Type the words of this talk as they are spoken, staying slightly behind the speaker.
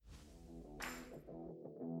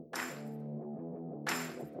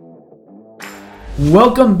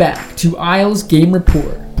Welcome back to Isles Game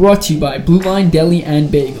Report, brought to you by Blue Line Deli and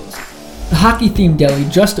Bagels. The hockey-themed deli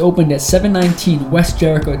just opened at 719 West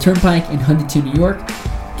Jericho Turnpike in Huntington, New York.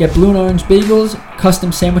 Get blue and orange bagels,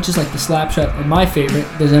 custom sandwiches like the Slapshot, and my favorite,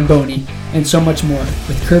 the Zamboni, and so much more.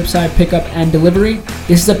 With curbside pickup and delivery,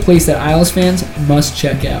 this is a place that Isles fans must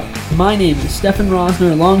check out. My name is Stefan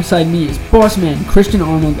Rosner. Alongside me is boss man Christian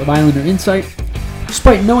Arnold of Islander Insight.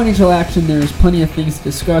 Despite no NHL action, there is plenty of things to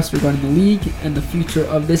discuss regarding the league and the future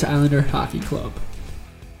of this Islander hockey club.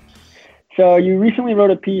 So you recently wrote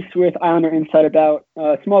a piece with Islander Insight about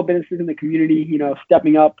small businesses in the community,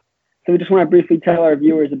 stepping up. So we just want to briefly tell our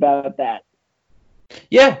viewers about that.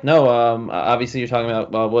 Yeah, no, obviously you're talking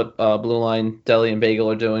about what Blue Line Deli and Bagel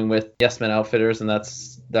are doing with Yes Men Outfitters, and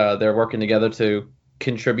that's they're working together to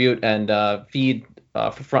contribute and feed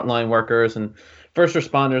for frontline workers and first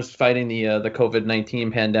responders fighting the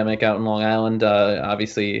COVID-19 pandemic out in Long Island.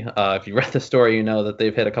 Obviously, if you read the story, you know that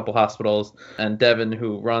they've hit a couple hospitals. And Devin,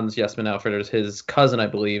 who runs Yes Men Outfitters, his cousin, I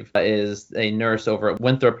believe, is a nurse over at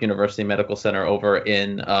Winthrop University Medical Center over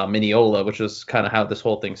in Mineola, which is kind of how this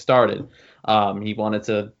whole thing started. He wanted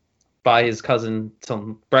to buy his cousin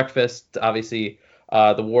some breakfast. Obviously,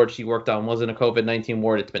 the ward she worked on wasn't a COVID-19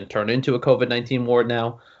 ward. It's been turned into a COVID-19 ward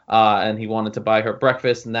now. And he wanted to buy her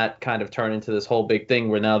breakfast, and that kind of turned into this whole big thing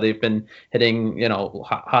where now they've been hitting,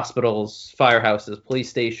 hospitals, firehouses, police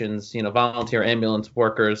stations, volunteer ambulance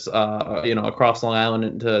workers, across Long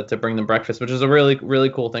Island to bring them breakfast, which is a really, really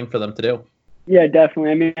cool thing for them to do. Yeah,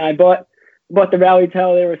 definitely. I mean, I bought the Rally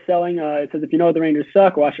towel they were selling. It says, if you know the Rangers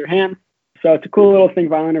suck, wash your hands. So it's a cool little thing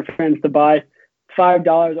for Islander fans to buy.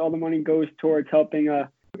 $5, all the money goes towards helping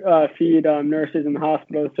feed nurses in the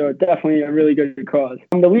hospital, so definitely a really good cause.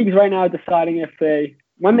 The league's right now deciding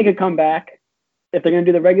when they could come back, if they're going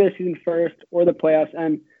to do the regular season first or the playoffs.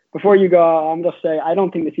 And before you go, I'm just say I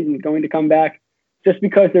don't think the season's going to come back, just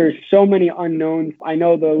because there's so many unknowns. I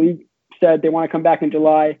know the league said they want to come back in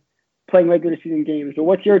July, playing regular season games. But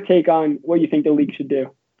what's your take on what you think the league should do?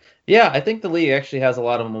 Yeah, I think the league actually has a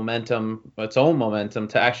lot of momentum, its own momentum,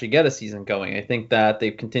 to actually get a season going. I think that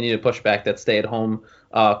they've continued to push back that stay-at-home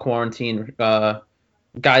quarantine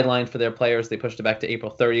guideline for their players. They pushed it back to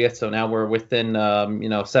April 30th, so now we're within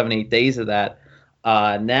 7-8 days of that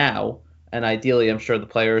now. And ideally, I'm sure the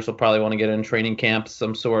players will probably want to get in training camp of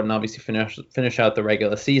some sort and obviously finish out the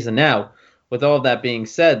regular season. Now, with all of that being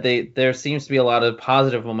said, there seems to be a lot of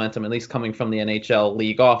positive momentum, at least coming from the NHL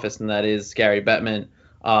league office, and that is Gary Bettman,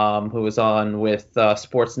 who was on with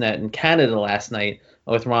Sportsnet in Canada last night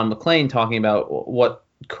with Ron McLean talking about what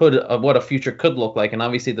a future could look like. And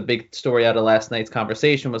obviously the big story out of last night's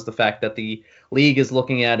conversation was the fact that the league is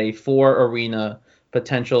looking at a 4-arena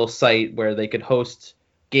potential site where they could host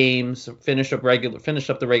games, finish up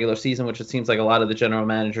the regular season, which it seems like a lot of the general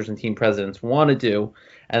managers and team presidents want to do,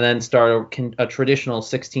 and then start a traditional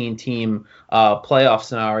 16-team playoff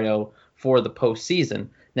scenario for the postseason.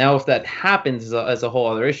 Now, if that happens as a whole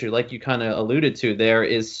other issue, like you kind of alluded to, there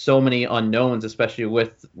is so many unknowns, especially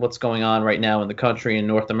with what's going on right now in the country, in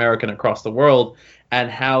North America and across the world, and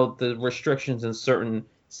how the restrictions in certain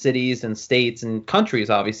cities and states and countries,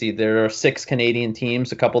 obviously, there are 6 Canadian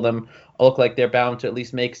teams. A couple of them look like they're bound to at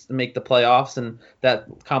least make the playoffs, and that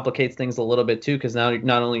complicates things a little bit too, because now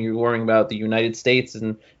not only are you worrying about the United States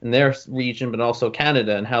and their region, but also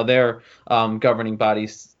Canada and how their governing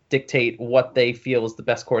bodies dictate what they feel is the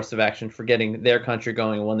best course of action for getting their country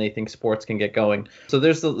going when they think sports can get going. So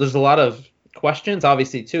there's a lot of questions,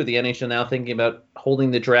 obviously, too. The NHL now thinking about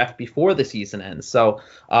holding the draft before the season ends. So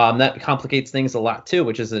that complicates things a lot, too,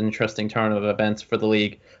 which is an interesting turn of events for the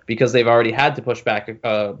league, because they've already had to push back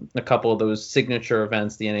a couple of those signature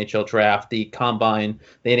events, the NHL draft, the combine,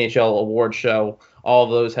 the NHL award show. All of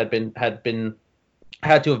those had to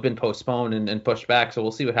have been postponed and pushed back, so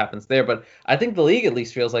we'll see what happens there. But I think the league at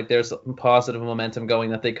least feels like there's positive momentum going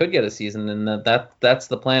that they could get a season, and that's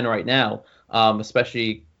the plan right now,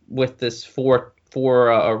 especially with this four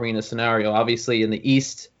arena scenario. Obviously in the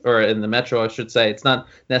East, or in the Metro, I should say, it's not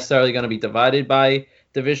necessarily going to be divided by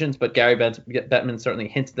divisions, but Gary Bettman certainly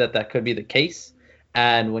hinted that could be the case.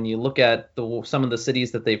 And when you look at some of the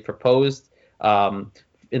cities that they've proposed,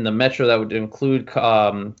 in the Metro, that would include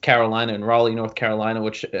Carolina and Raleigh, North Carolina,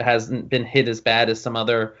 which hasn't been hit as bad as some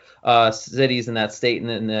other cities in that state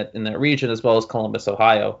and in that region, as well as Columbus,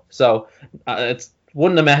 Ohio. So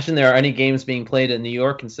wouldn't imagine there are any games being played in New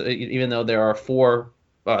York, and so, even though there are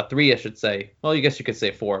three, I should say. Well, I guess you could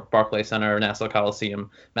say 4: Barclays Center, Nassau Coliseum,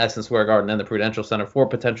 Madison Square Garden, and the Prudential Center, 4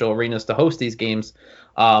 potential arenas to host these games.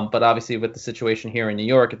 But obviously, with the situation here in New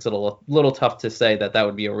York, it's a little tough to say that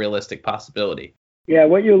would be a realistic possibility. Yeah,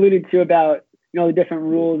 what you alluded to about the different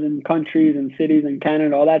rules in countries and cities and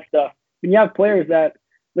Canada, all that stuff. And you have players that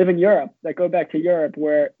live in Europe, that go back to Europe,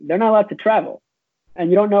 where they're not allowed to travel. And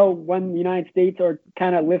you don't know when the United States or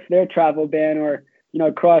Canada lifts their travel ban, or,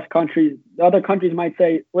 across countries. The other countries might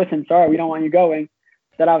say, listen, sorry, we don't want you going.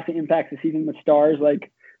 That obviously impacts the season with stars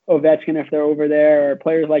like Ovechkin if they're over there, or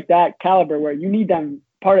players like that caliber where you need them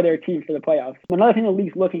part of their team for the playoffs. Another thing the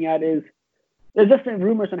league's looking at is there's just been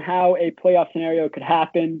rumors on how a playoff scenario could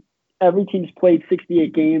happen. Every team's played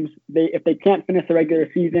 68 games. If they can't finish the regular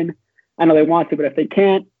season, I know they want to, but if they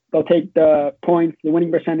can't, they'll take the points, the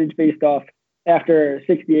winning percentage based off after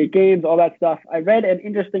 68 games, all that stuff. I read an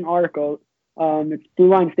interesting article. It's Blue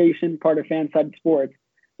Line Station, part of Fanside Sports,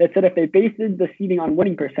 that said if they based the seeding on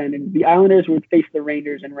winning percentage, the Islanders would face the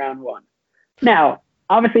Rangers in round one. Now,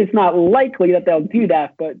 obviously, it's not likely that they'll do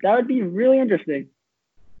that, but that would be really interesting.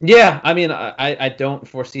 Yeah, I mean, I don't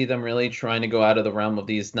foresee them really trying to go out of the realm of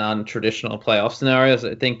these non-traditional playoff scenarios.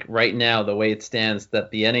 I think right now, the way it stands,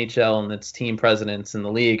 that the NHL and its team presidents in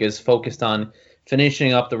the league is focused on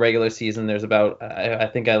finishing up the regular season. There's about, I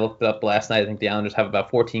think I looked it up last night, I think the Islanders have about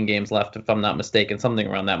 14 games left, if I'm not mistaken, something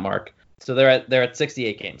around that mark. So they're at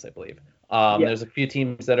 68 games, I believe. There's a few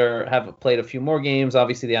teams that have played a few more games.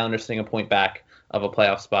 Obviously, the Islanders sitting a point back of a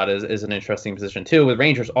playoff spot is an interesting position too. With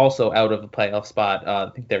Rangers also out of the playoff spot, I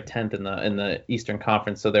think they're 10th in the Eastern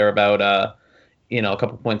Conference, so they're about a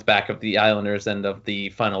couple points back of the Islanders and of the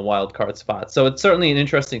final wild card spot. So it's certainly an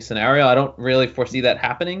interesting scenario. I don't really foresee that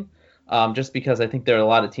happening, just because I think there are a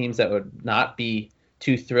lot of teams that would not be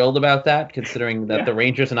too thrilled about that, considering that the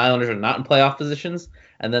Rangers and Islanders are not in playoff positions,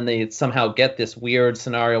 and then they somehow get this weird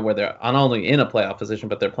scenario where they're not only in a playoff position,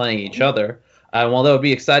 but they're playing each other. While that would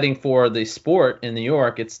be exciting for the sport in New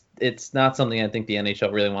York, it's not something I think the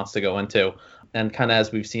NHL really wants to go into. And kind of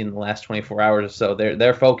as we've seen in the last 24 hours or so,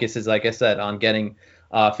 their focus is, like I said, on getting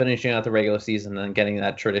finishing out the regular season and getting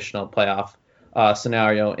that traditional playoff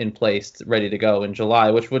scenario in place, ready to go in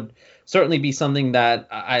July, which would certainly be something that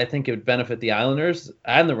I think it would benefit the Islanders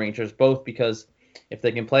and the Rangers both, because if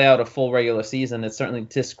they can play out a full regular season, it certainly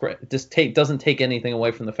doesn't take anything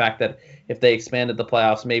away from the fact that if they expanded the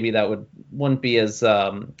playoffs, maybe that wouldn't be as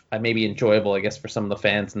maybe enjoyable, I guess, for some of the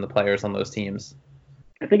fans and the players on those teams.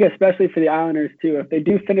 I think especially for the Islanders too, if they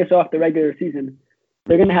do finish off the regular season,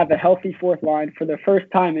 they're going to have a healthy fourth line for the first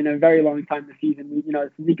time in a very long time this season.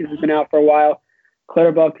 Zizekas has been out for a while.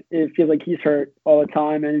 Clutterbuck, it feels like he's hurt all the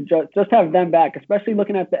time, and just have them back, especially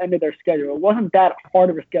looking at the end of their schedule. It wasn't that hard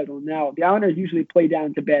of a schedule. Now, the Islanders usually play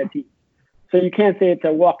down to bad teams, so you can't say it's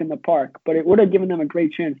a walk in the park, but it would have given them a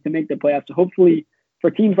great chance to make the playoffs. So hopefully for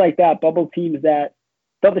teams like that, bubble teams that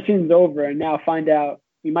thought the season's over and now find out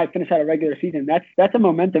we might finish out a regular season, that's a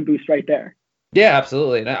momentum boost right there. Yeah,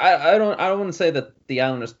 absolutely. And I don't want to say that the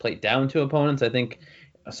Islanders played down to opponents. I think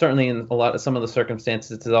certainly in some of the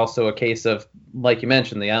circumstances, it's also a case of, like you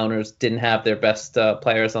mentioned, the Islanders didn't have their best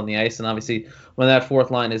players on the ice, and obviously when that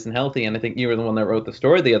fourth line isn't healthy, and I think you were the one that wrote the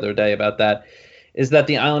story the other day about that, is that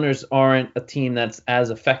the Islanders aren't a team that's as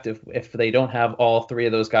effective if they don't have all three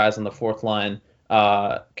of those guys on the fourth line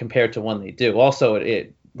compared to when they do. Also,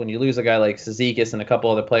 when you lose a guy like Zizekas and a couple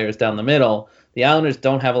other players down the middle, the Islanders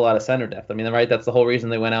don't have a lot of center depth. I mean, right, that's the whole reason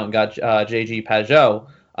they went out and got J.G. Pageau,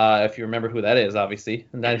 if you remember who that is, obviously.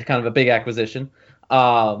 And that's kind of a big acquisition.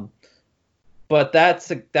 But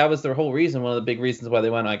that was their whole reason, one of the big reasons why they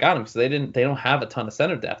went and got him, because they don't have a ton of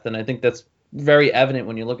center depth. And I think that's very evident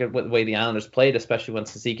when you look at the way the Islanders played, especially when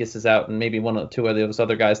Zizekas is out and maybe one or two of those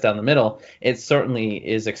other guys down the middle. It certainly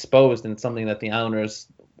is exposed and something that the Islanders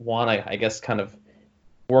want to, I guess, kind of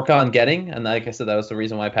work on getting. And like I said, that was the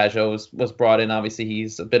reason why Pageau was brought in. Obviously,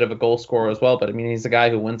 he's a bit of a goal scorer as well, but I mean, he's a guy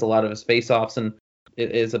who wins a lot of his faceoffs and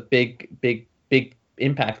is a big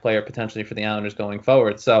impact player potentially for the Islanders going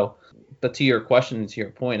forward. So, but to your question and to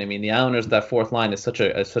your point, I mean, the Islanders, that fourth line is such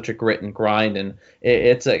a grit and grind, and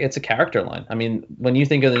it's a character line. I mean, when you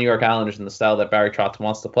think of the New York Islanders and the style that Barry Trotz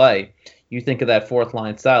wants to play, you think of that fourth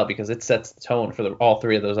line style because it sets the tone for all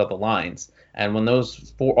three of those other lines. And when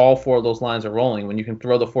all four of those lines are rolling, when you can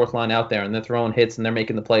throw the fourth line out there and they're throwing hits and they're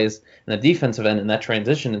making the plays in the defensive end, and that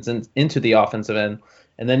transition is into the offensive end,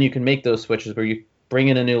 and then you can make those switches where you bring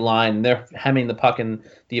in a new line and they're hemming the puck in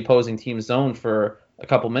the opposing team's zone for a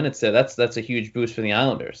couple minutes there. That's a huge boost for the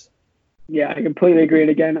Islanders. Yeah, I completely agree. And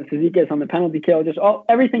again, Zizekas on the penalty kill, just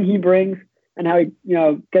everything he brings and how he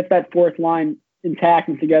gets that fourth line intact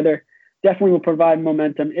and together definitely will provide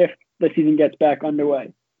momentum if the season gets back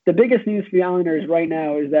underway. The biggest news for the Islanders right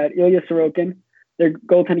now is that Ilya Sorokin, their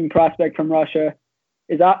goaltending prospect from Russia,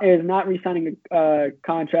 is not re-signing a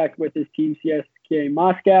contract with his team, CSKA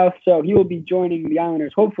Moscow. So he will be joining the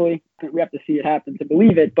Islanders, hopefully. We have to see it happen to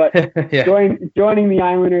believe it, but yeah. joining the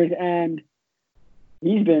Islanders, and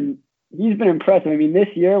he's been impressive. I mean, this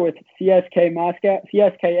year with CSKA Moscow,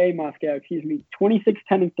 26-10-3,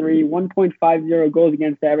 1.50 goals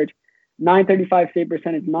against average, 935 save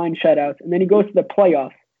percentage, 9 shutouts, and then he goes to the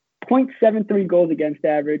playoffs, 0.73 goals against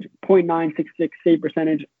average, 0.966 save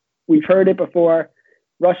percentage. We've heard it before.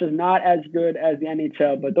 Russia's not as good as the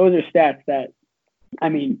NHL, but those are stats that, I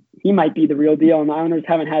mean, he might be the real deal, and the Islanders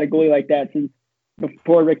haven't had a goalie like that since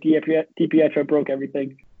before Rick DiPietro broke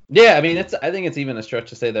everything. Yeah, I mean, I think it's even a stretch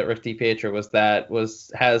to say that Rick DiPietro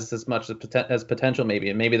has as much as potential maybe,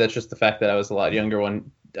 and maybe that's just the fact that I was a lot younger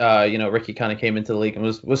when Ricky kind of came into the league and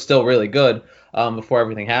was still really good before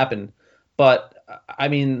everything happened. But I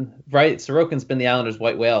mean, right, Sorokin's been the Islanders'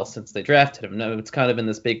 white whale since they drafted him. Now, it's kind of been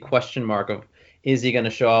this big question mark of, is he going to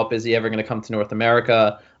show up? Is he ever going to come to North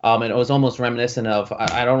America? And it was almost reminiscent of,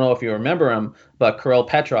 I don't know if you remember him, but Kirill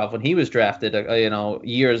Petrov when he was drafted,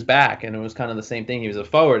 years back, and it was kind of the same thing. He was a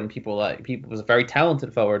forward, and people was a very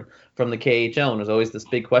talented forward from the KHL, and there's always this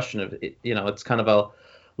big question of, it's kind of a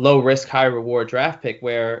low risk, high reward draft pick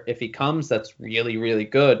where if he comes, that's really, really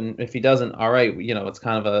good. And if he doesn't, all right, it's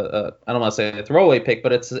kind of I don't want to say a throwaway pick,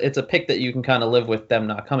 but it's a pick that you can kind of live with them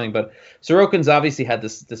not coming. But Sorokin's obviously had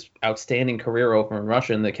this outstanding career over in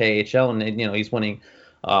Russia in the KHL, and he's winning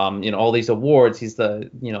all these awards. He's the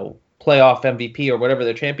playoff MVP or whatever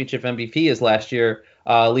their championship MVP is last year,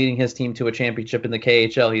 leading his team to a championship in the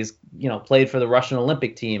KHL. He's played for the Russian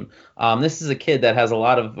Olympic team. This is a kid that has a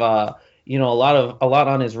lot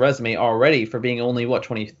on his resume already for being only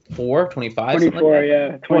 24, 25, 24,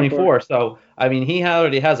 yeah, 24. So I mean, he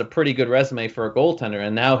already has a pretty good resume for a goaltender,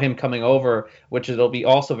 and now him coming over, which it'll be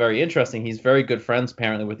also very interesting. He's very good friends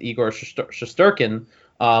apparently with Igor Shesterkin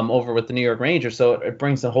over with the New York Rangers, so it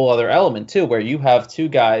brings a whole other element too, where you have two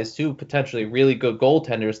potentially really good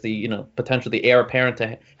goaltenders, potentially the heir apparent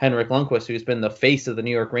to Henrik Lundqvist, who's been the face of the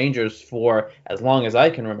New York Rangers for as long as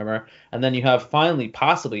I can remember, and then you have finally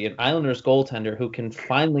possibly an Islanders goaltender who can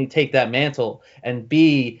finally take that mantle and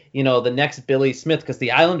be the next Billy Smith, because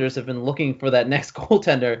the Islanders have been looking for that next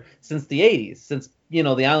goaltender since the 80s, since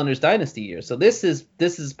the Islanders dynasty years. So this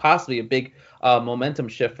is possibly a big momentum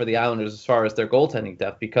shift for the Islanders as far as their goaltending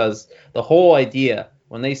depth, because the whole idea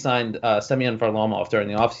when they signed Semyon Varlamov during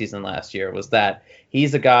the offseason last year was that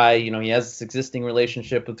he's a guy, he has this existing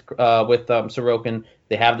relationship with Sorokin.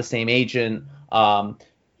 They have the same agent.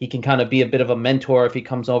 He can kind of be a bit of a mentor if he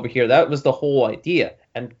comes over here. That was the whole idea.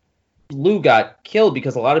 And Lou got killed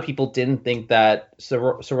because a lot of people didn't think that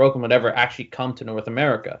Sorokin would ever actually come to North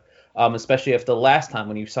America. Especially after the last time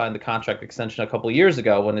when you signed the contract extension a couple of years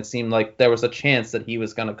ago, when it seemed like there was a chance that he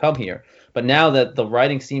was going to come here. But now that the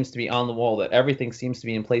writing seems to be on the wall, that everything seems to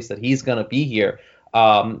be in place, that he's going to be here,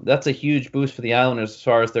 that's a huge boost for the Islanders as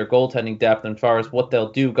far as their goaltending depth and as far as what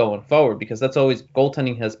they'll do going forward, because that's always,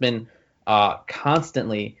 goaltending has been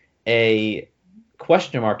constantly a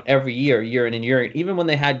question mark every year in and year out, even when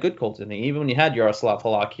they had good goaltending, even when you had Yaroslav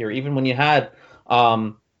Halak here, even when you had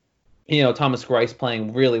Thomas Greiss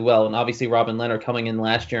playing really well, and obviously Robin Lehner coming in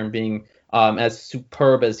last year and being as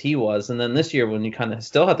superb as he was. And then this year when you kind of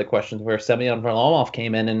still had the questions where Semyon Varlamov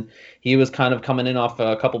came in and he was kind of coming in off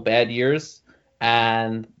a couple bad years,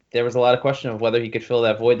 and there was a lot of question of whether he could fill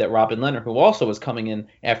that void that Robin Lehner, who also was coming in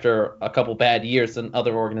after a couple bad years in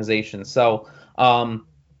other organizations. So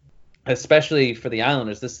especially for the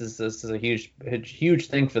Islanders, this is a huge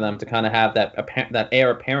thing for them to kind of have that heir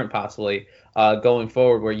apparent possibly going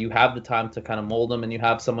forward, where you have the time to kind of mold them and you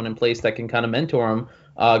have someone in place that can kind of mentor them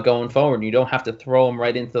going forward. You don't have to throw them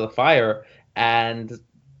right into the fire and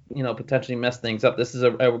potentially mess things up. This is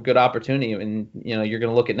a good opportunity, and you're going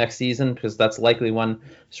to look at next season, because that's likely when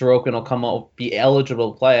Sorokin will come out, be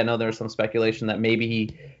eligible to play. I know there's some speculation that maybe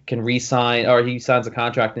he can re-sign, or he signs a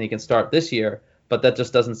contract and he can start this year, but that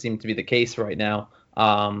just doesn't seem to be the case right now.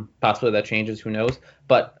 Possibly that changes, who knows.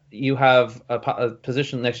 But you have a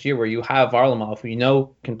position next year where you have Varlamov,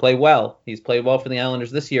 who can play well. He's played well for the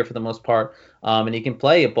Islanders this year for the most part, and he can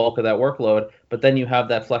play a bulk of that workload. But then you have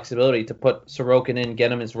that flexibility to put Sorokin in,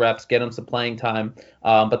 get him his reps, get him some playing time,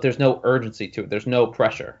 but there's no urgency to it. There's no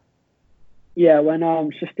pressure. Yeah, when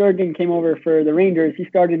Shesterkin came over for the Rangers, he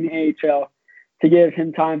started in the AHL to give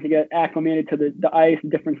him time to get acclimated to the ice,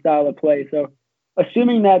 different style of play. So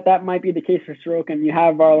assuming that might be the case for Sorokin, you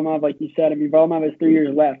have Varlamov, like you said. I mean, Varlamov has 3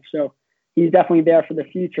 years left, so he's definitely there for the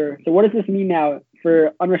future. So what does this mean now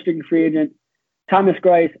for unrestricted free agent Thomas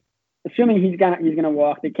Greiss? Assuming he's gonna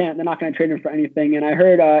walk, they're not gonna trade him for anything. And I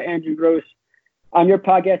heard Andrew Gross on your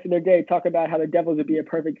podcast the other day talk about how the Devils would be a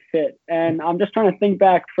perfect fit. And I'm just trying to think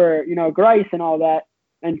back for, Greiss and all that.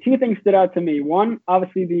 And two things stood out to me. One,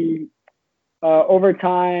 obviously the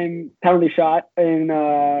overtime penalty shot in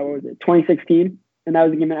 2016, and that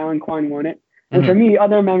was the game that Alan Quine won it. And for me, the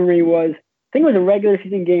other memory was, I think it was a regular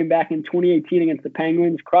season game back in 2018 against the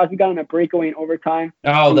Penguins. Crosby got on a breakaway in overtime.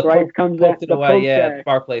 Oh, the Greiss comes poked it the away, poke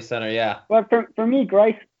Barclays Center, yeah. But for me,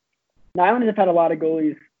 Greiss, the Islanders have had a lot of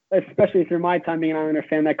goalies, especially through my time being an Islander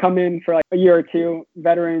fan, that come in for like a year or two,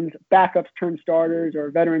 veterans, backups turn starters,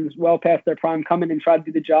 or veterans well past their prime come in and try to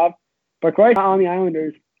do the job. But Greiss on the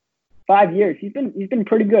Islanders, 5 years, he's been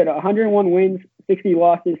pretty good. 101 wins, 60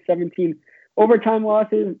 losses, 17 overtime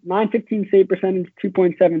losses, 915 save percentage,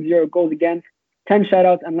 2.70 goals against, 10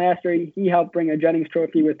 shutouts, and last year he helped bring a Jennings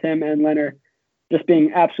Trophy with him and Leonard just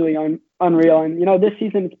being absolutely unreal. And, this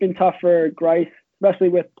season it's been tough for Greiss, especially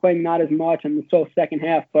with playing not as much in the sole second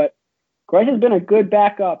half. But Greiss has been a good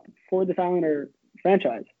backup for this Islander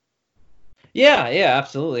franchise. Yeah,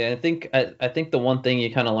 absolutely. I think the one thing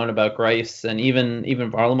you kind of learn about Greiss and even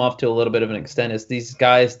Varlamov to a little bit of an extent is these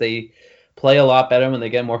guys, they play a lot better when they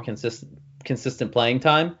get more consistent playing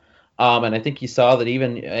time. And I think you saw that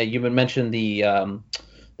even you even mentioned the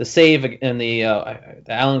save in the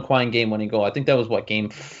Alan Quine game-winning goal. I think that was game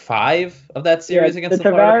 5 of that series against the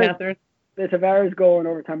Florida Panthers. The Tavares goal in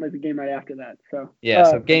overtime was the game right after that. So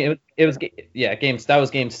that was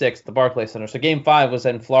game 6 at the Barclays Center. So game 5 was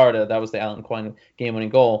in Florida. That was the Alan Quine game-winning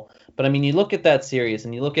goal. But I mean, you look at that series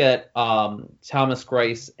and you look at Thomas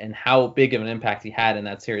Greiss and how big of an impact he had in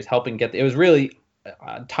that series, helping get it was really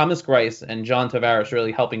Thomas Greiss and John Tavares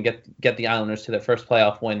really helping get the Islanders to their first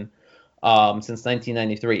playoff win since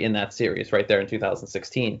 1993 in that series right there in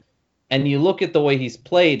 2016. And you look at the way he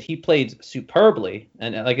played superbly.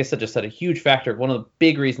 And like I said, just had a huge factor. One of the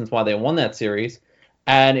big reasons why they won that series.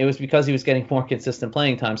 And it was because he was getting more consistent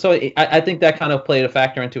playing time. So I think that kind of played a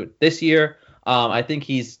factor into it this year. I think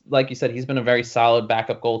he's, like you said, he's been a very solid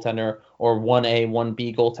backup goaltender or 1A,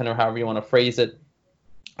 1B goaltender, however you want to phrase it.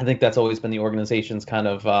 I think that's always been the organization's kind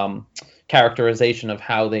of characterization of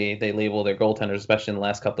how they label their goaltenders, especially in the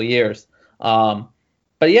last couple of years. But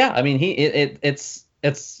yeah, I mean,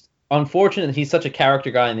 it's unfortunate he's such a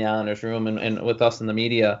character guy in the Islanders room and with us in the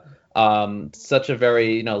media. Such a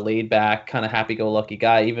very laid back, kind of happy-go-lucky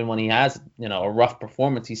guy. Even when he has a rough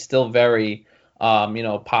performance, he's still very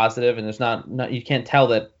positive, and there's not you can't tell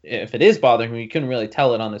that if it is bothering him, you couldn't really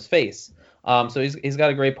tell it on his face. So he's got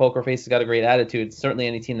a great poker face. He's got a great attitude. Certainly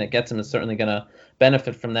any team that gets him is certainly going to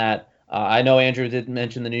benefit from that. I know Andrew did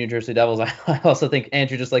mention the New Jersey Devils. I also think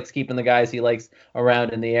Andrew just likes keeping the guys he likes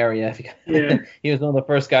around in the area. Yeah. He was one of the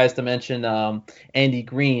first guys to mention Andy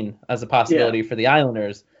Green as a possibility for the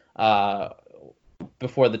Islanders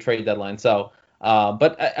before the trade deadline. So,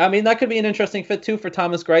 but I mean, that could be an interesting fit too for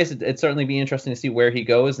Thomas Greiss. It'd certainly be interesting to see where he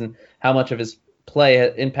goes and how much of his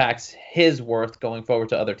play impacts his worth going forward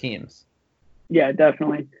to other teams. Yeah,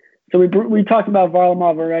 definitely. So we talked about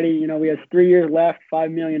Varlamov already. We have 3 years left,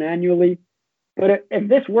 $5 million annually. But if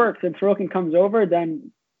this works and Sorokin comes over,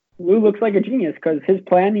 then Lou looks like a genius because his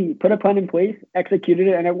plan, he put a plan in place, executed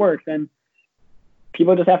it, and it works. And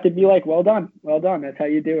people just have to be like, well done. That's how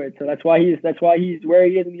you do it. So that's why he's where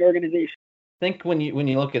he is in the organization. I think when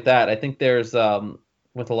you look at that, I think there's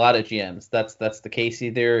with a lot of GMs, that's the case.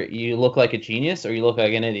 Either you look like a genius or you look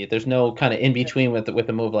like an idiot. There's no kind of in between with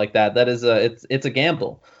a move like that. That is it's a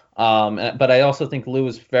gamble. But I also think Lou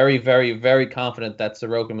is very, very, very confident that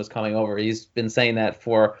Sorokin was coming over. He's been saying that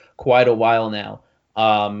for quite a while now.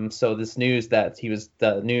 So this news that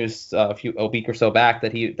a week or so back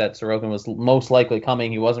that Sorokin was most likely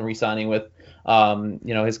coming. He wasn't re-signing with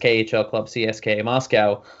his KHL club CSKA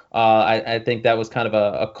Moscow. I think that was kind of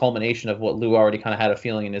a culmination of what Lou already kind of had a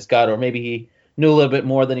feling in his gut, or maybe he knew a little bit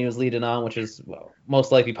more than he was leading on, which is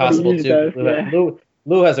most likely possible too.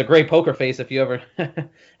 Lou has a great poker face if you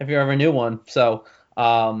ever knew one. So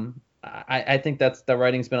I think that's the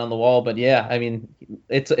writing's been on the wall. But yeah, I mean,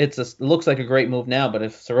 it looks like a great move now. But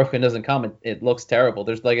if Sorokin doesn't come, it looks terrible.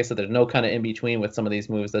 There's, like I said, there's no kind of in between with some of these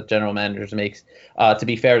moves that general managers makes. To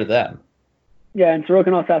be fair to them. Yeah, and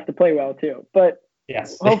Sorokin also has to play well too. But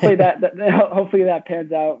yes, hopefully that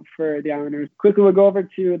pans out for the Islanders. Quickly, we'll go over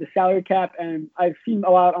to the salary cap, and I've seen a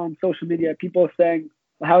lot on social media people saying,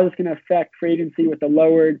 how is this going to affect free agency with the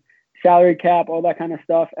lowered salary cap, all that kind of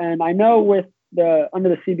stuff. And I know with under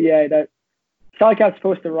the CBA that salary cap is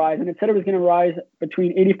supposed to rise, and it said it was going to rise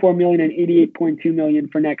between $84 million and $88.2 million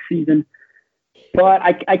for next season. But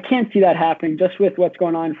I can't see that happening just with what's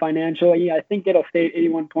going on financially. I think it'll stay at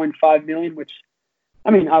 $81.5 million, which,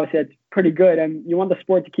 I mean, obviously pretty good, and you want the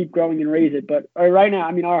sport to keep growing and raise it. But right now,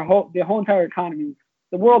 I mean, the whole entire economy,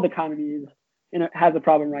 the world economy has a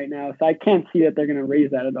problem right now. So I can't see that they're going to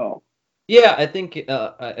raise that at all. Yeah, I think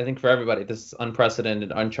for everybody, this is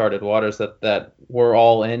unprecedented, uncharted waters that we're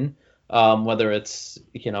all in. Whether it's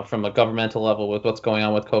from a governmental level with what's going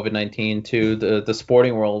on with COVID-19 to the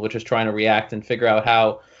sporting world, which is trying to react and figure out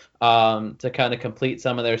how to kind of complete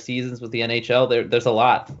some of their seasons with the NHL. There's a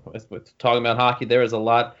lot with talking about hockey. There is a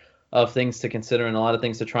lot of things to consider and a lot of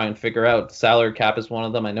things to try and figure out. The salary cap is one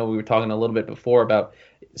of them. I know we were talking a little bit before about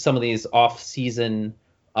some of these off-season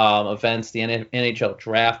events, the NHL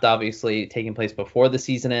draft obviously taking place before the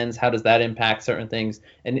season ends. How does that impact certain things?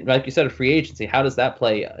 And like you said, a free agency, how does that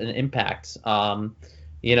play an impact?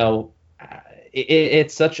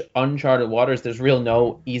 It's such uncharted waters. There's real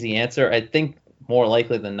no easy answer. I think more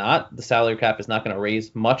likely than not, the salary cap is not going to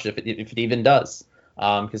raise much if it even does,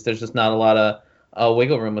 because there's just not a lot of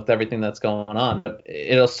wiggle room with everything that's going on. But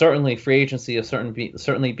it'll certainly, free agency will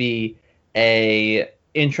certainly be a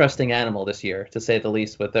interesting animal this year, to say the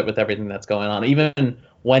least, with everything that's going on, even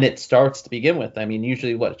when it starts to begin with. I mean,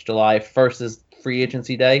 usually July 1st is free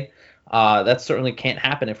agency day. That certainly can't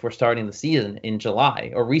happen if we're starting the season in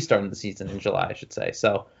July, or restarting the season in July, I should say.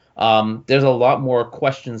 So there's a lot more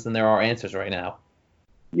questions than there are answers right now.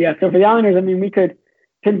 Yeah, so for the Islanders, I mean, we could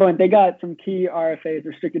pinpoint, they got some key RFAs,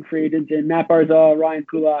 restricted free agents, in Matt Barzal, Ryan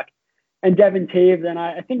Pulock, and Devin Taves, and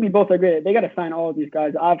I think we both agree that they got to sign all of these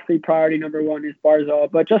guys. Obviously, priority number one is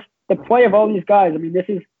Barzal, but just the play of all these guys. I mean, this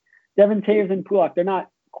is Devin Taves and Pulock. They're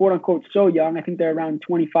not quote unquote so young. I think they're around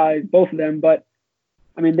 25, both of them. But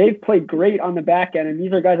I mean, they've played great on the back end, and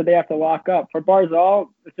these are guys that they have to lock up. For Barzal,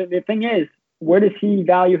 the thing is, where does he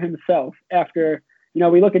value himself after?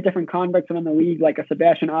 We look at different convicts in the league, like a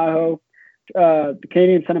Sebastian Aho. The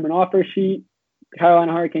Canadians sent him an offer sheet.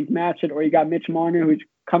 Carolina Hurricanes match it, or you got Mitch Marner, who's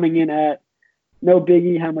coming in at no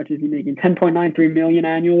biggie. How much is he making? $10.93 million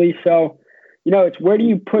annually. So, it's where do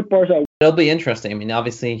you put Barzal? It'll be interesting. I mean,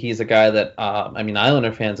 obviously he's a guy that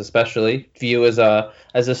Islander fans especially view as a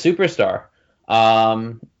superstar.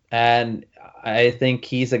 And I think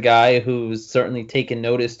he's a guy who's certainly taken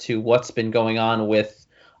notice to what's been going on with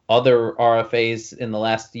other RFAs in the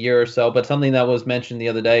last year or so. But something that was mentioned the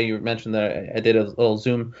other day, you mentioned that I did a little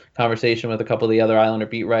Zoom conversation with a couple of the other Islander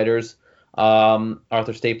beat writers,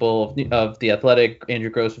 Arthur Staple of The Athletic, Andrew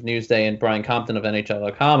Gross of Newsday, and Brian Compton of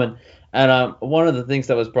NHL.com. And one of the things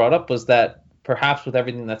that was brought up was that perhaps with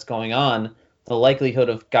everything that's going on, the likelihood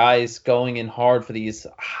of guys going in hard for these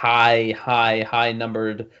high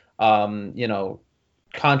numbered,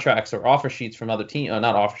 contracts or offer sheets from other teams,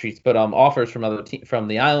 not offer sheets, but offers from from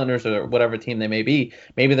the Islanders or whatever team they may be.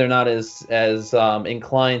 Maybe they're not as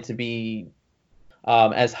inclined to be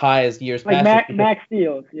as high as years like past. Max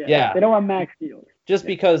deals. Yeah. They don't want max deals. Just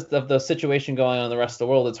because of the situation going on in the rest of the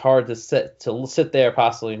world, it's hard to sit there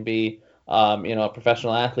possibly and be a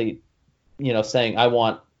professional athlete, saying I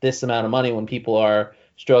want this amount of money when people are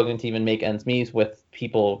struggling to even make ends meet, with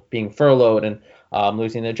people being furloughed and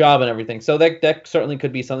losing their job and everything. So that certainly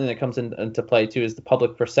could be something that comes into play too, is the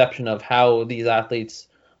public perception of how these athletes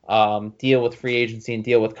deal with free agency and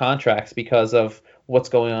deal with contracts because of what's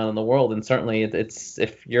going on in the world. And certainly it's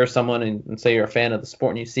if you're someone and say you're a fan of the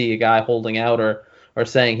sport and you see a guy holding out or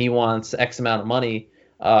saying he wants X amount of money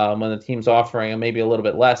when the team's offering maybe a little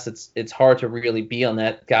bit less, it's hard to really be on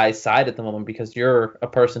that guy's side at the moment, because you're a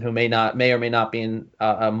person who may or may not be in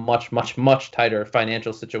a much tighter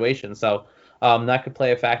financial situation. So that could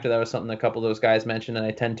play a factor. That was something a couple of those guys mentioned, and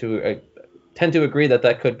I tend to agree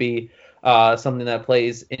that could be something that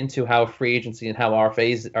plays into how free agency and how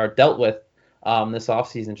RFAs are dealt with this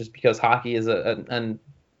offseason, just because hockey is and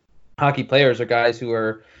hockey players are guys who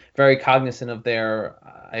are very cognizant of their,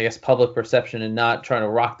 public perception and not trying to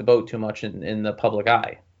rock the boat too much in the public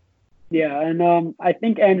eye. Yeah, and I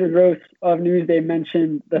think Andrew Gross of Newsday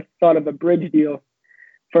mentioned the thought of a bridge deal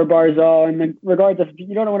for Barzal. And regardless,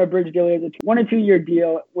 you don't know what a bridge deal is. It's 1 or 2 year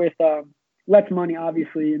deal with less money,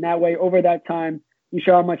 obviously. And that way, over that time, you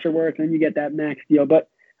show how much you're worth and you get that max deal. But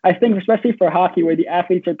I think especially for hockey, where the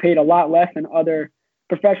athletes are paid a lot less than other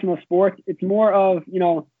professional sports, it's more of,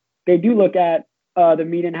 they do look at the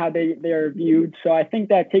media and how they're viewed. So I think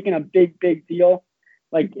that taking a big deal,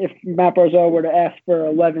 like if Matt Barzal were to ask for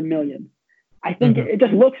 $11 million, I think it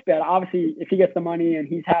just looks bad. Obviously, if he gets the money and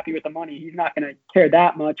he's happy with the money, he's not going to care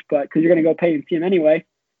that much, but because you're going to go pay and see him anyway.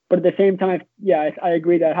 But at the same time, I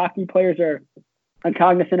agree that hockey players are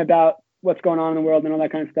cognizant about what's going on in the world and all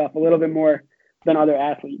that kind of stuff a little bit more than other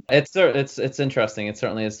athletes. It's interesting. It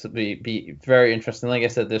certainly is to be very interesting. Like I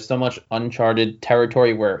said, there's so much uncharted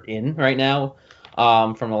territory we're in right now.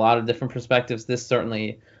 from a lot of different perspectives. This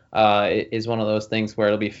certainly is one of those things where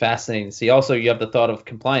it'll be fascinating to see. Also, you have the thought of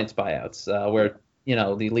compliance buyouts, where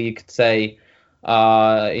the league could say,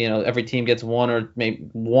 every team gets one or maybe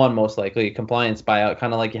one, most likely, compliance buyout,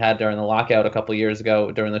 kind of like you had during the lockout a couple of years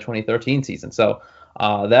ago during the 2013 season. So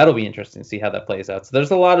that'll be interesting to see how that plays out. So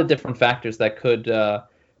there's a lot of different factors that could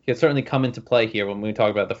certainly come into play here when we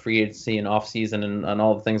talk about the free agency and offseason and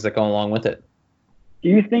all the things that go along with it. Do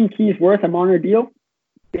you think he's worth a Marner deal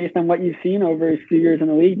based on what you've seen over his few years in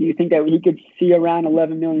the league? Do you think that he could see around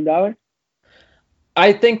 $11 million?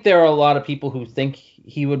 I think there are a lot of people who think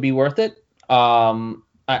he would be worth it. You're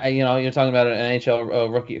talking about an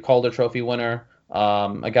NHL rookie, Calder Trophy winner,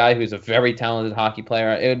 a guy who's a very talented hockey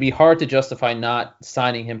player. It would be hard to justify not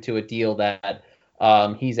signing him to a deal that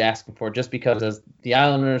he's asking for, just because as the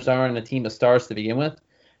Islanders aren't a team of stars to begin with,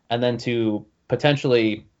 and then to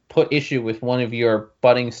potentially put issue with one of your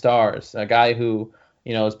budding stars, a guy who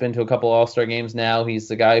has been to a couple All-Star games now. He's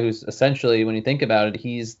the guy who's essentially, when you think about it,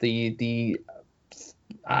 he's the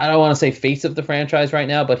I don't want to say face of the franchise right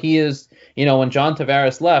now, but he is, when John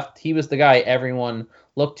Tavares left, he was the guy everyone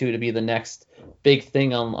looked to be the next big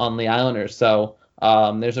thing on the Islanders. So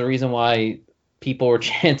there's a reason why people were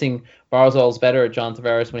chanting Barzal's better at John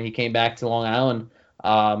Tavares when he came back to Long Island.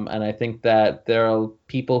 And I think that there are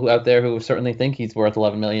people out there who certainly think he's worth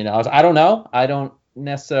 $11 million. I don't know. I don't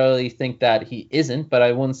necessarily think that he isn't, but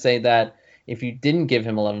I wouldn't say that if you didn't give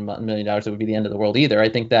him $11 million, it would be the end of the world either. I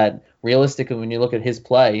think that realistically, when you look at his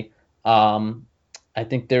play, I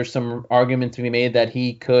think there's some argument to be made that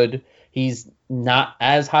he's not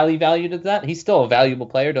as highly valued as that. He's still a valuable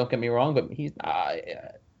player, don't get me wrong, but he's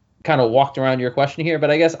kind of walked around your question here. But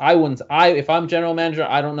I guess if I'm general manager,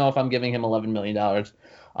 I don't know if I'm giving him $11 million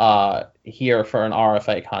here for an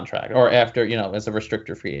RFA contract, or after, as a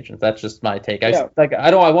restricted free agent. That's just my take. I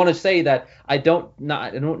want to say that I don't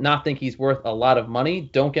not think he's worth a lot of money.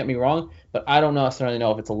 Don't get me wrong, but I don't necessarily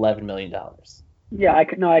know if it's $11 million. Yeah,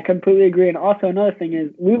 I completely agree. And also another thing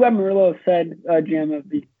is, Lou Lamoriello said, GM of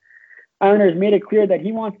the Islanders, made it clear that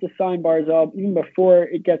he wants to sign Barzal even before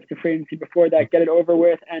it gets to free agency, before that, get it over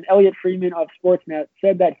with. And Elliot Friedman of Sportsnet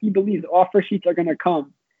said that he believes offer sheets are going to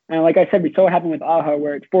come. And like I said, we saw it happen with Aho,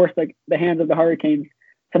 where it forced the hands of the Hurricanes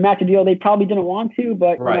to match a deal they probably didn't want to,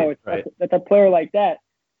 but that's a player like that.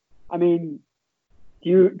 I mean,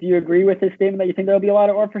 do you agree with his statement that you think there'll be a lot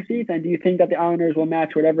of offer sheets, and do you think that the Islanders will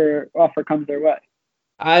match whatever offer comes their way?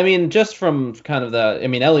 I mean, just from kind of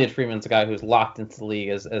Elliot Friedman's a guy who's locked into the league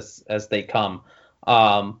as they come.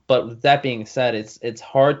 But with that being said, it's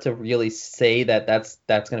hard to really say that that's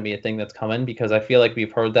going to be a thing that's coming, because I feel like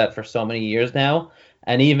we've heard that for so many years now.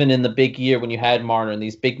 And even in the big year when you had Marner and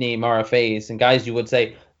these big name RFAs and guys, you would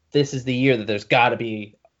say this is the year that there's got to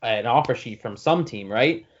be an offer sheet from some team,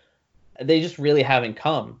 right? They just really haven't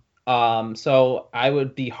come. So I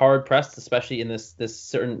would be hard pressed, especially in this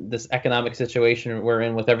economic situation we're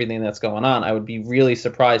in with everything that's going on. I would be really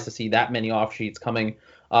surprised to see that many off sheets coming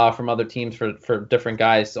from other teams for different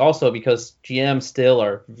guys. Also, because GMs still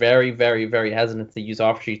are very, very, very hesitant to use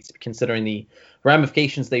off sheets, considering the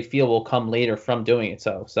ramifications they feel will come later from doing it.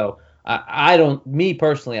 So I don't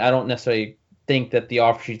necessarily think that the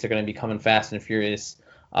off sheets are going to be coming fast and furious,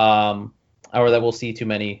 or that we'll see too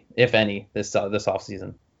many, if any, this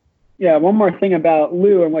offseason. Yeah, one more thing about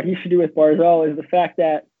Lou and what he should do with Barzal is the fact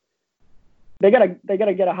that they gotta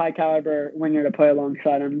get a high caliber winger to play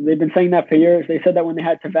alongside him. They've been saying that for years. They said that when they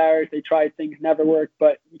had Tavares, they tried things, never worked.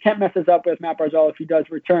 But you can't mess this up with Matt Barzal if he does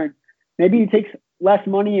return. Maybe he takes less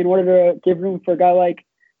money in order to give room for a guy like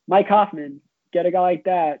Mike Hoffman. Get a guy like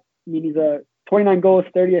that. I mean, he's a 29 goals,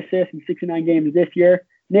 30 assists in 69 games this year.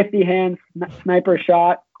 Nifty hands, sniper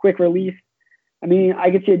shot, quick release. I mean,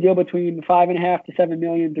 I could see a deal between $5.5 to $7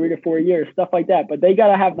 million, 3 to 4 years, stuff like that. But they got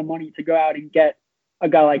to have the money to go out and get a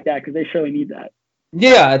guy like that, because they surely need that.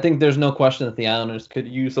 Yeah, I think there's no question that the Islanders could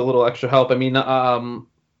use a little extra help. I mean,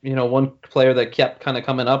 one player that kept kind of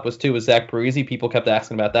coming up was Zach Parise. People kept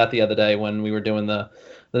asking about that the other day when we were doing the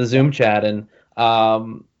Zoom chat, and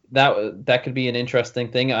that could be an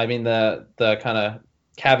interesting thing. I mean, the kind of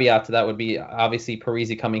caveat to that would be, obviously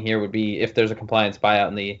Parise coming here would be if there's a compliance buyout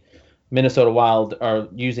in the Minnesota Wild are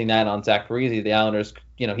using that on Zach Parise, the Islanders,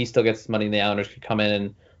 he still gets money, and the Islanders could come in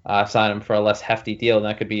and sign him for a less hefty deal, and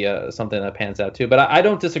that could be something that pans out too. But I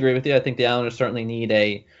don't disagree with you. I think the Islanders certainly need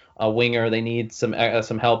a winger. They need some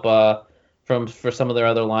help for some of their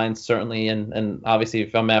other lines, certainly. And obviously,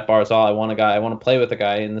 if I'm Matt Barzal, I want to play with a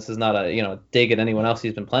guy, and this is not a dig at anyone else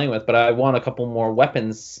he's been playing with, but I want a couple more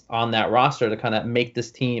weapons on that roster to kind of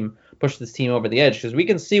push this team over the edge, because we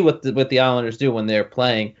can see what the Islanders do when they're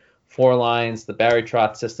playing four lines, the Barry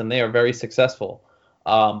Trotz system. They are very successful.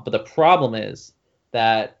 But the problem is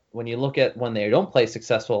that when you look at when they don't play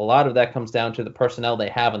successful, a lot of that comes down to the personnel they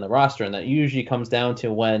have in the roster, and that usually comes down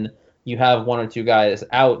to when you have one or two guys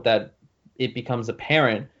out, that it becomes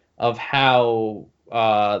apparent of how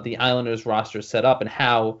the Islanders roster is set up, and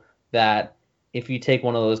how that if you take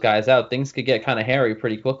one of those guys out, things could get kind of hairy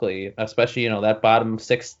pretty quickly, especially, that bottom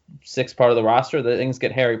six part of the roster, that things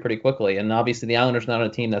get hairy pretty quickly. And obviously the Islanders are not a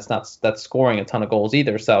team that's scoring a ton of goals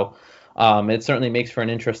either. So it certainly makes for an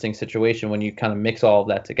interesting situation when you kind of mix all of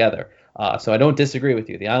that together. So I don't disagree with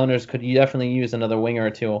you. The Islanders could definitely use another winger or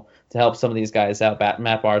two to help some of these guys out.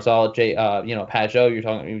 Matt Barzal,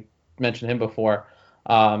 Pajot, you mentioned him before.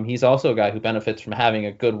 He's also a guy who benefits from having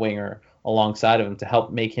a good winger alongside of him to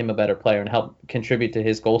help make him a better player and help contribute to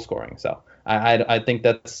his goal scoring. So I think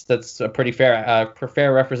that's a pretty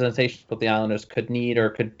fair representation of what the Islanders could need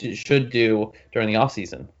or should do during the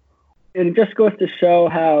offseason. And it just goes to show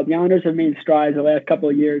how the Islanders have made strides the last couple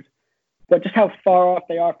of years, but just how far off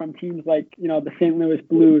they are from teams like, the St. Louis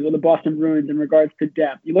Blues or the Boston Bruins in regards to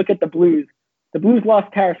depth. You look at the Blues. The Blues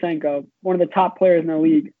lost Tarasenko, one of the top players in the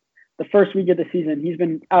league, the first week of the season. He's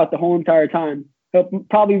been out the whole entire time. He'll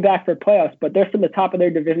probably be back for playoffs, but they're still the top of their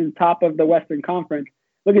division, top of the Western Conference.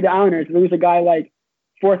 Look at the Islanders. Lose a guy like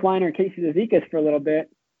fourth liner Casey Zizekas for a little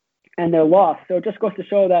bit, and they're lost. So it just goes to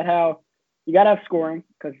show that how you got to have scoring,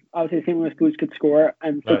 because obviously the St. Louis Blues could score,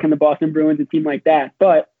 and so can the Boston Bruins, a team like that.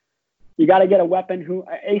 But you got to get a weapon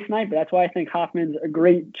a sniper. That's why I think Hoffman's a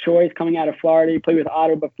great choice coming out of Florida. He played with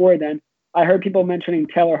Ottawa before then. I heard people mentioning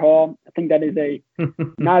Taylor Hall. I think that is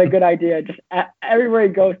not a good idea. Just everywhere he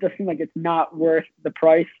goes, it does seem like it's not worth the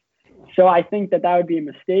price. So I think that would be a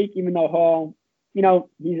mistake, even though Hall,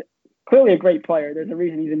 he's clearly a great player. There's a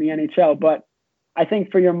reason he's in the NHL. But I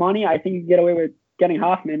think for your money, I think you can get away with getting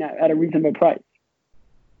Hoffman at a reasonable price.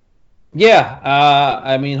 Yeah,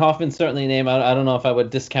 Hoffman's certainly a name. I don't know if I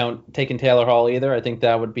would discount taking Taylor Hall either. I think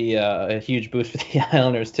that would be a huge boost for the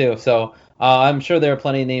Islanders too. So I'm sure there are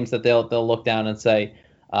plenty of names that they'll look down and say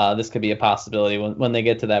this could be a possibility when they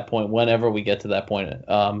get to that point, whenever we get to that point.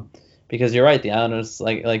 Because you're right, the Islanders,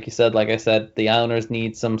 like I said, the Islanders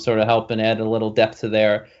need some sort of help and add a little depth to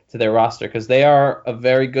their roster, because they are a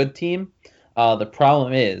very good team. The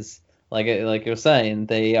problem is, like you're saying,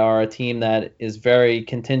 they are a team that is very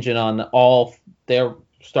contingent on all their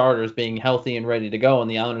starters being healthy and ready to go, and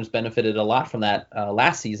the Islanders benefited a lot from that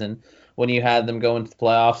last season when you had them go into the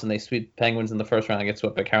playoffs and they sweep Penguins in the first round and get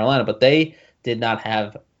swept by Carolina. But they did not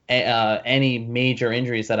have any major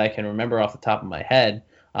injuries that I can remember off the top of my head.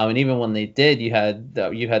 And even when they did, you had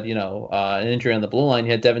an injury on the blue line.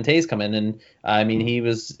 You had Devin Tays come in, and he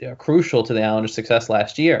was crucial to the Islanders' success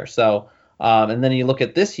last year. So. And then you look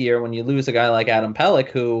at this year when you lose a guy like Adam Pelech,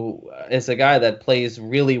 who is a guy that plays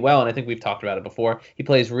really well, and I think we've talked about it before. He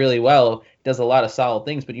plays really well, does a lot of solid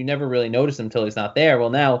things, but you never really notice him until he's not there. Well,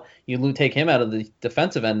 now you take him out of the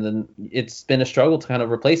defensive end, and it's been a struggle to kind of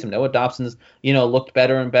replace him. Noah Dobson's, looked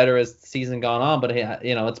better and better as the season gone on, but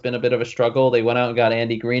it's been a bit of a struggle. They went out and got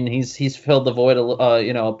Andy Green. He's filled the void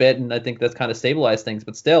a bit, and I think that's kind of stabilized things.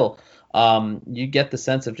 But still, you get the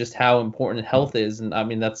sense of just how important health is, and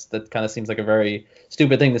that kind of seems like a very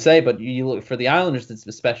stupid thing to say, but you look for the Islanders, it's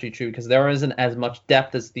especially true because there isn't as much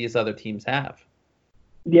depth as these other teams have.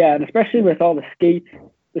 Yeah, and especially with all the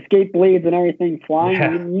skate blades and everything flying.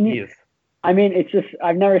 Yeah, it's just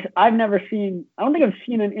I've never seen. I don't think I've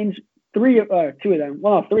seen an inch two of them.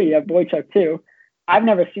 Well, three. You have Boychuk too. I've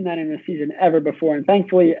never seen that in a season ever before, and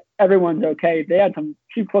thankfully everyone's okay. They had some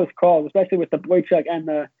two close calls, especially with the Boychuk and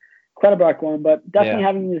the Clutterbuck one, but definitely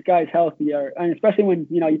having these guys healthier, and especially when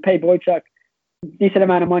you pay Boychuk a decent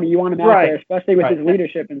amount of money, you want him out there, especially with his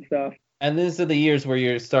leadership and stuff. And these are the years where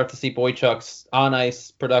you start to see Boychuk's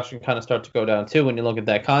on-ice production kind of start to go down too when you look at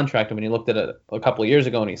that contract and when you looked at it a couple of years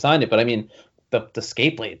ago when he signed it. But the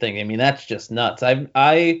skate blade thing, that's just nuts.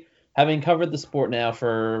 I having covered the sport now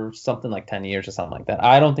for something like 10 years or something like that,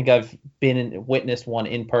 I don't think I've witnessed one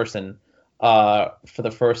in person for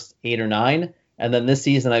the first 8 or 9. And then this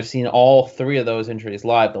season, I've seen all 3 of those injuries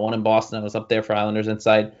live. The one in Boston, I was up there for Islanders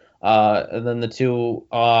Inside. And then the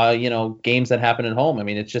 2, games that happen at home.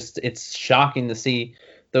 It's shocking to see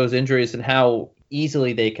those injuries and how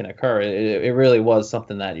easily they can occur. It really was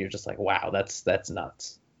something that you're just like, wow, that's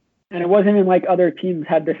nuts. And it wasn't even like other teams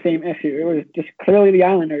had the same issue. It was just clearly the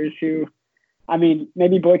Islanders who,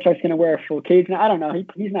 maybe Boychuk's going to wear a full cage. Now, I don't know.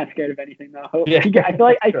 He's not scared of anything, though. Yeah.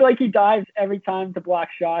 I feel like he dives every time to block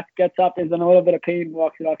shots, gets up, is in a little bit of pain,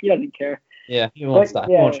 walks it off. He doesn't care. Yeah, he won't stop.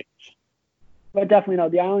 He won't change. But definitely, no,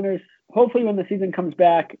 the Islanders, hopefully when the season comes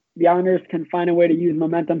back, the Islanders can find a way to use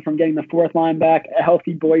momentum from getting the fourth line back, a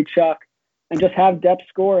healthy Boychuk, and just have depth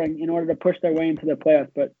scoring in order to push their way into the playoffs.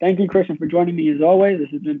 But thank you, Christian, for joining me as always. This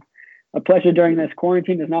has been a pleasure during this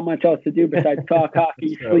quarantine. There's not much else to do besides talk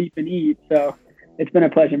hockey, sleep, and eat. So it's been a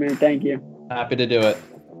pleasure, man. Thank you. Happy to do it.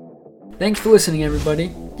 Thanks for listening,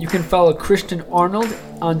 everybody. You can follow Christian Arnold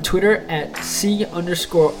on Twitter at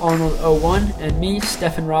C_Arnold01 and me,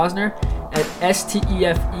 Stefan Rosner, at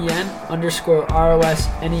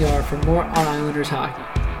STEFEN_ROSNER for more on Islanders hockey.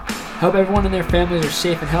 Hope everyone and their families are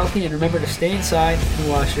safe and healthy, and remember to stay inside and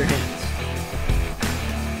wash your hands.